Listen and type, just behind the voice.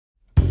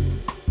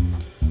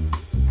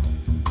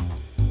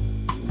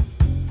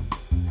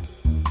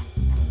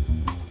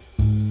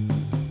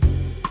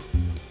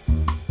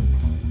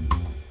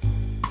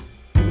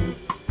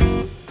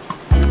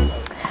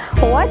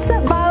What's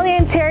up, Bali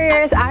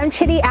Interiors? I'm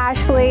Chidi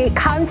Ashley.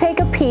 Come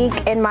take a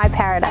peek in my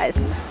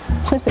paradise.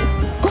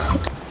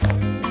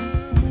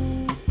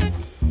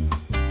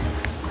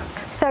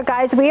 So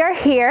guys, we are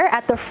here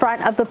at the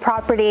front of the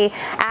property,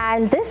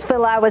 and this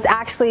villa was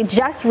actually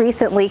just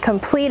recently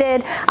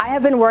completed. I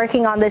have been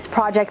working on this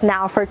project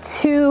now for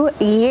 2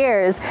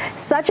 years.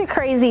 Such a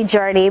crazy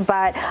journey,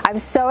 but I'm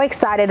so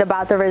excited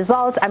about the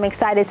results. I'm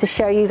excited to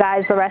show you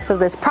guys the rest of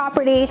this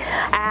property.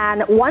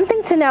 And one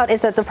thing to note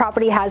is that the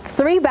property has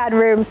 3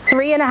 bedrooms,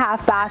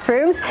 3.5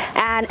 bathrooms,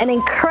 and an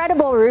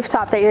incredible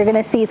rooftop that you're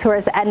gonna see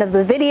towards the end of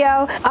the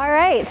video. All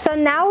right, so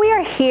now we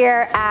are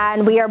here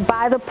and we are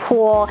by the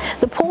pool.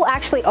 The pool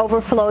actually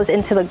overflows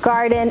into the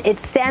garden.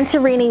 It's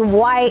Santorini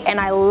white and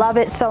I love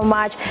it so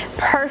much.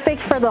 Perfect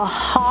for the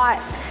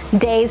hot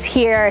days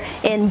here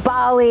in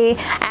Bali.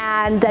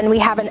 And then we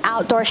have an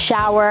outdoor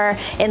shower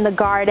in the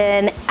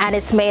garden, and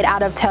it's made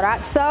out of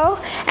terrazzo.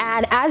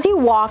 And as you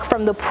walk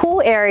from the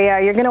pool area,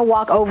 you're gonna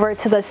walk over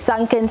to the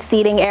sunken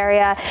seating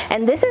area,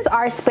 and this is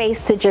our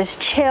space to just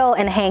chill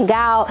and hang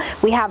out.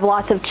 We have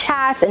lots of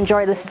chats,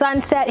 enjoy the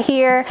sunset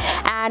here,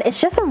 and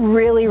it's just a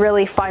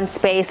really fun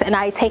space, and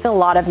I take a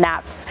lot of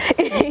naps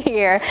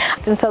here.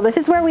 And so this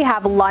is where we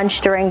have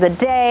lunch during the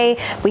day.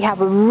 We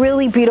have a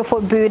really beautiful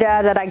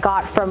Buddha that I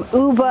got from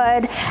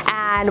Ubud,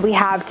 and we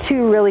have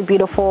 2 really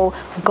beautiful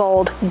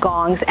gold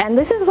gongs, and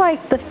this is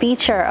like the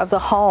feature of the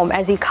home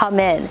as you come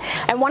in.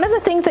 And one of the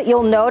things that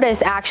you'll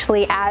notice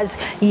actually as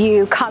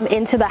you come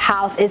into the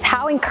house is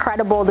how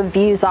incredible the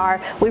views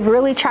are. We've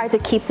really tried to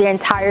keep the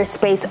entire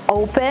space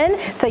open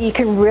so you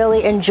can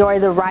really enjoy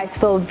the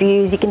rice-field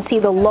views. You can see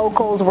the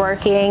locals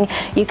working,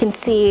 you can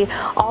see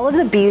all of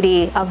the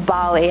beauty of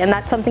Bali, and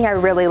that's something I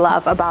really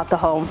love about the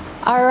home.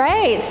 All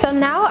right, so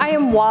now I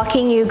am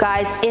walking you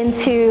guys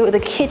into the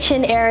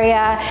kitchen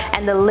area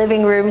and the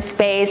living room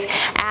space.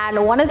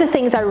 And one of the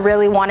things I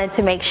really wanted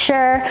to make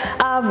sure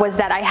of was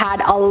that I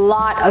had a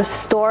lot of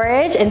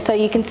storage. And so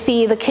you can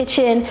see the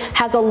kitchen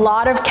has a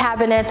lot of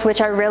cabinets,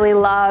 which I really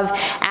love.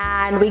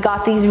 And we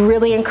got these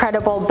really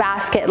incredible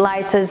basket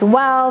lights as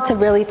well to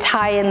really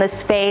tie in the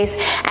space.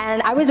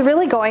 And I was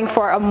really going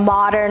for a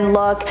modern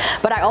look,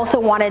 but I also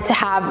wanted to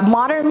have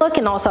modern look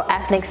and also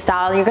ethnic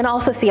style. You're gonna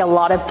also see a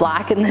lot of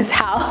black in this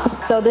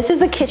house. So this is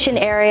the kitchen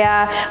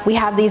area. We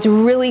have these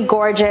really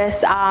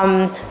gorgeous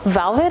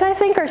velvet, I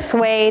think, or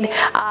suede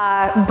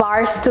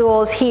bar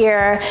stools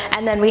here.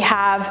 And then we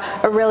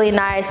have a really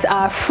nice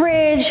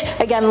fridge,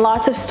 again,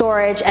 lots of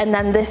storage. And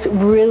then this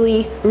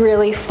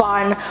really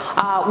fun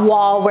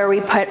wall where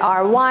we put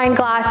our wine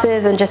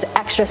glasses and just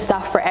extra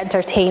stuff for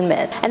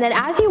entertainment. And then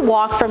as you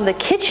walk from the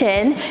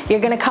kitchen, you're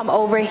gonna come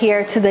over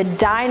here to the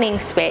dining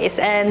space.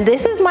 And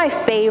this is my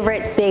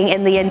favorite thing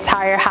in the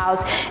entire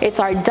house. It's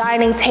our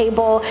dining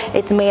table.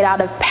 It's made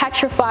out of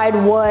petrified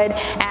wood,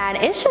 and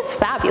it's just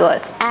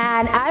fabulous.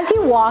 And as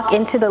you walk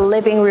into the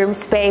living room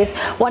space,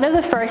 one of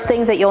the first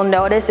things that you'll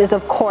notice is,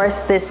 of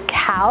course, this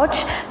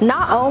couch.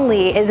 Not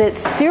only is it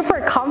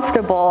super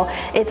comfortable,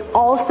 it's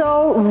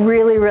also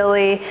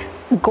really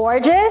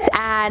gorgeous.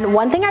 And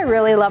one thing I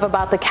really love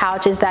about the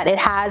couch is that it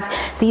has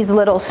these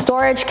little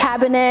storage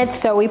cabinets.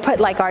 So we put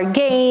like our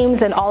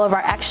games and all of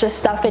our extra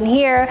stuff in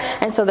here.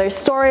 And so there's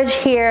storage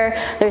here.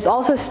 There's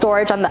also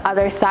storage on the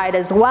other side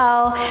as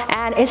well.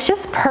 And it's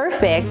just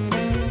perfect.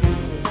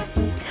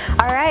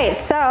 All right,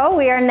 so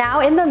we are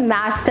now in the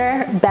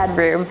master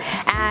bedroom,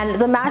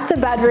 and the master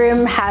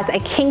bedroom has a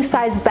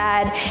king-size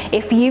bed.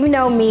 If you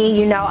know me,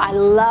 you know I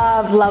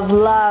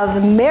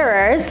love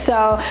mirrors.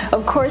 So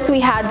of course we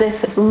had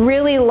this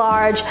really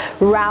large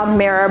round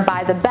mirror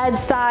by the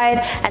bedside,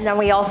 and then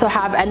we also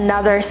have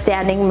another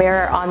standing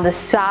mirror on the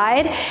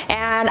side.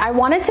 And I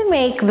wanted to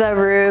make the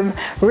room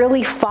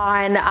really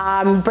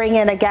fun, bring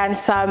in again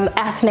some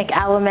ethnic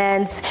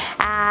elements,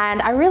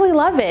 and I really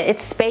love it.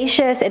 It's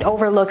spacious, it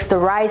overlooks the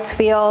rice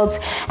fields,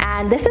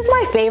 and this is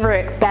my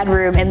favorite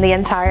bedroom in the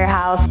entire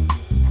house.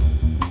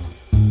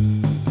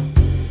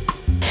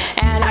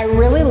 I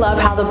really love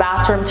how the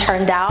bathroom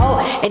turned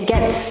out. It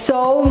gets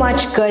so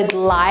much good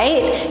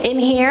light in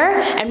here,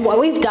 and what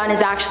we've done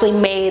is actually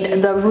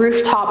made the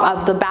rooftop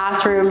of the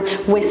bathroom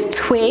with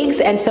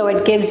twigs, and so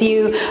it gives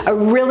you a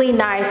really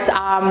nice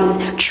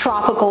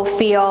tropical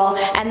feel.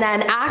 And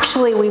then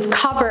actually we've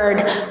covered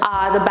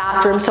the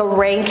bathroom so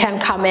rain can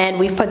come in.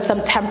 We've put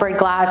some tempered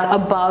glass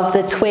above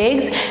the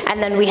twigs,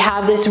 and then we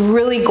have this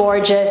really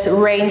gorgeous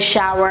rain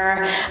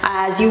shower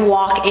as you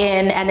walk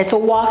in, and it's a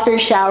walk-through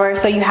shower.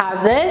 So you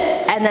have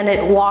this, and then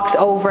it walks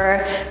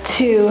over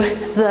to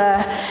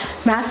the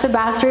master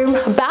bathroom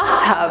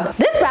bathtub.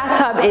 This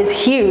bathtub is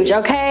huge,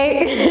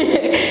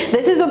 okay?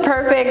 This is a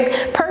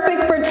perfect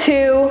for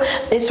 2.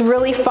 It's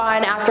really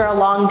fun after a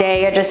long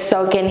day. You just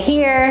soak in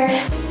here.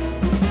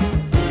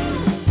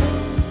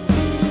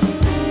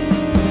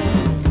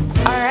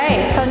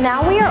 So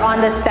now we are on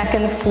the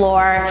 2nd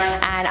floor,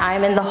 and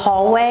I'm in the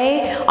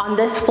hallway. On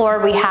this floor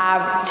we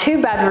have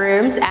 2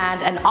 bedrooms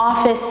and an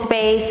office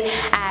space,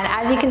 and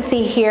as you can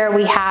see here,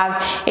 we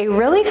have a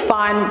really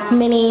fun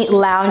mini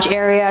lounge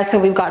area. So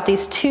we've got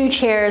these 2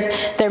 chairs.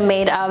 They're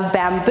made of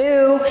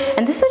bamboo,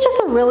 and this is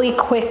just a really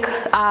quick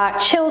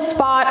chill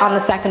spot on the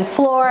 2nd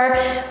floor.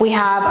 We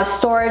have a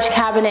storage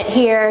cabinet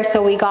here.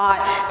 So we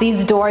got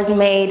these doors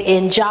made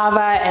in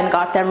Java and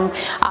got them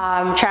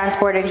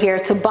transported here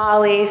to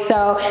Bali.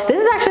 So this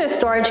is actually a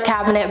storage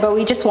cabinet, but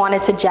we just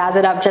wanted to jazz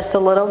it up just a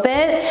little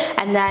bit.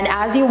 And then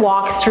as you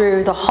walk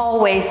through the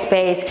hallway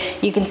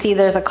space, you can see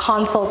there's a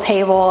console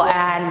table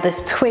and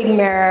this twig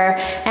mirror,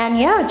 and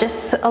yeah,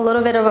 just a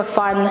little bit of a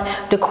fun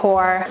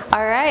decor.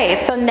 All right,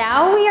 so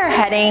now we are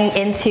heading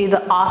into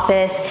the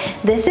office.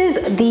 This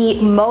is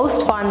the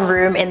most fun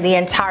room in the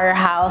entire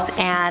house,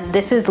 and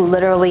this is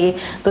literally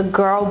the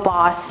girl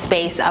boss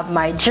space of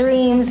my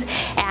dreams.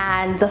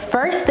 And the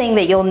first thing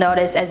that you'll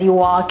notice as you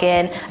walk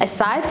in,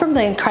 aside from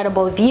the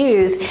incredible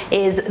views,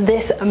 is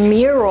this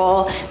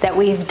mural that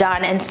we've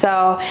done. And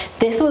so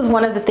this was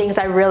one of the things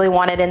I really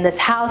wanted in this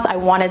house. I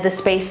wanted the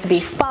space to be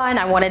fun.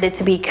 I wanted it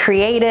to be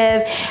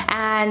creative.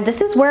 And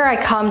this is where I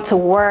come to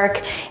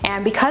work.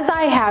 And because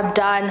I have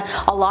done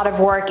a lot of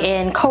work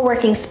in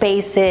co-working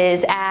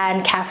spaces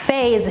and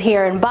cafes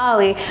here in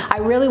Bali, I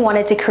really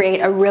wanted to create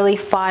a really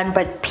fun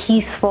but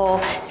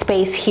peaceful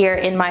space here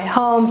in my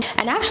home.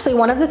 And actually,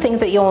 one of the things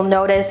that you'll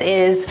notice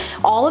is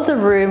all of the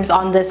rooms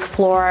on this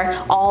floor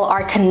all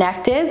are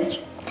connected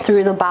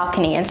through the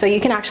balcony, and so you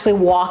can actually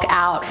walk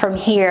out from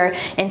here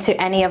into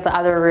any of the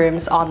other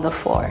rooms on the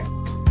floor.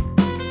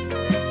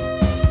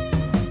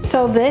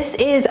 So this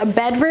is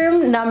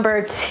bedroom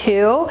number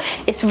 2.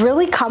 It's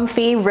really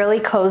comfy, really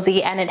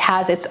cozy, and it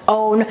has its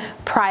own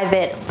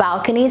private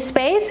balcony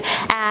space.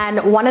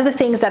 And one of the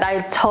things that I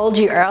told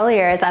you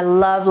earlier is I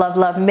love, love,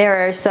 love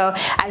mirrors. So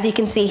as you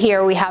can see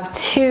here, we have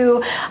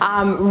 2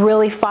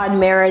 really fun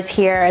mirrors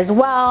here as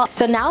well.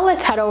 So now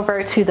let's head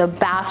over to the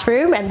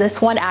bathroom, and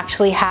this one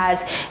actually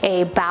has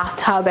a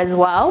bathtub as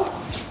well.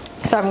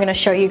 So I'm gonna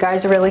show you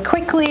guys really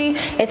quickly.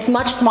 It's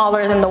much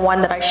smaller than the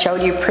one that I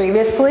showed you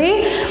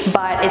previously,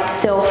 but it's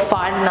still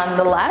fun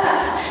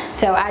nonetheless.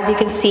 So as you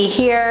can see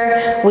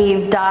here,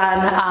 we've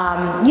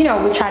done, you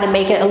know, we try to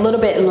make it a little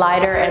bit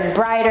lighter and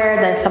brighter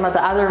than some of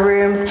the other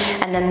rooms.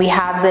 And then we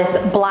have this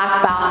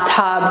black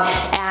bathtub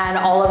and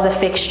all of the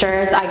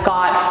fixtures I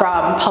got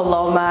from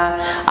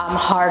Paloma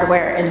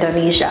Hardware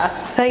Indonesia.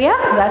 So yeah,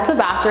 that's the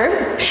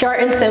bathroom, short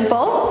and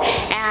simple.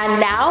 And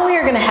now we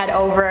are gonna head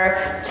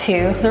over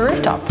to the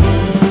rooftop.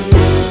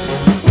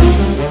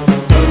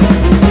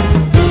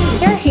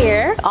 We're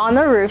here on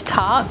the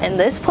rooftop, and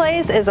this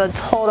place is a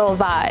total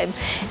vibe.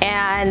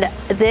 And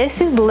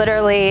this is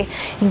literally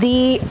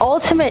the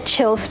ultimate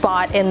chill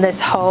spot in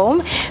this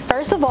home.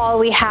 First of all,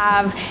 we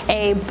have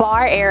a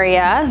bar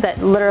area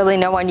that literally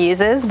no one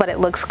uses, but it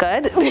looks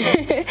good.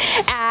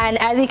 And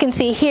as you can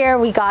see here,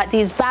 we got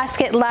these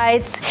basket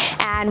lights,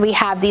 and we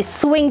have these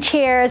swing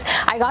chairs.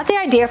 I got the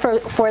idea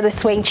for the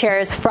swing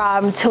chairs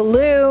from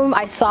Tulum.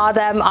 I saw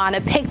them on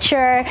a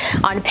picture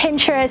on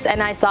Pinterest,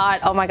 and I thought,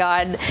 oh my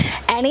God,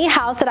 any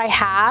house that I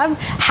have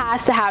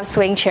has to have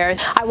swing chairs.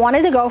 I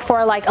wanted to go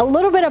for like a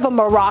little bit of a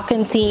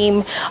Moroccan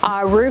theme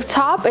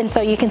rooftop, and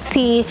so you can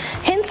see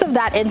hints of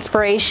that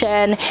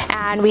inspiration.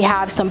 And we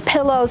have some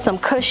pillows, some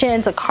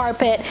cushions, a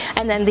carpet,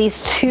 and then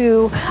these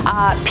 2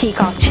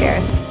 peacock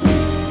chairs.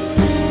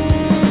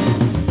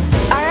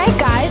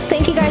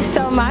 Thank you guys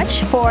so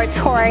much for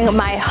touring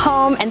my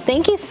home, and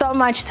thank you so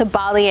much to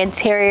Bali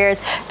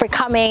Interiors for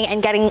coming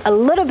and getting a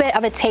little bit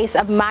of a taste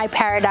of my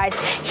paradise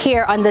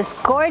here on this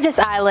gorgeous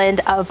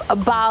island of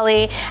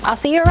Bali. I'll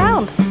see you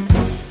around.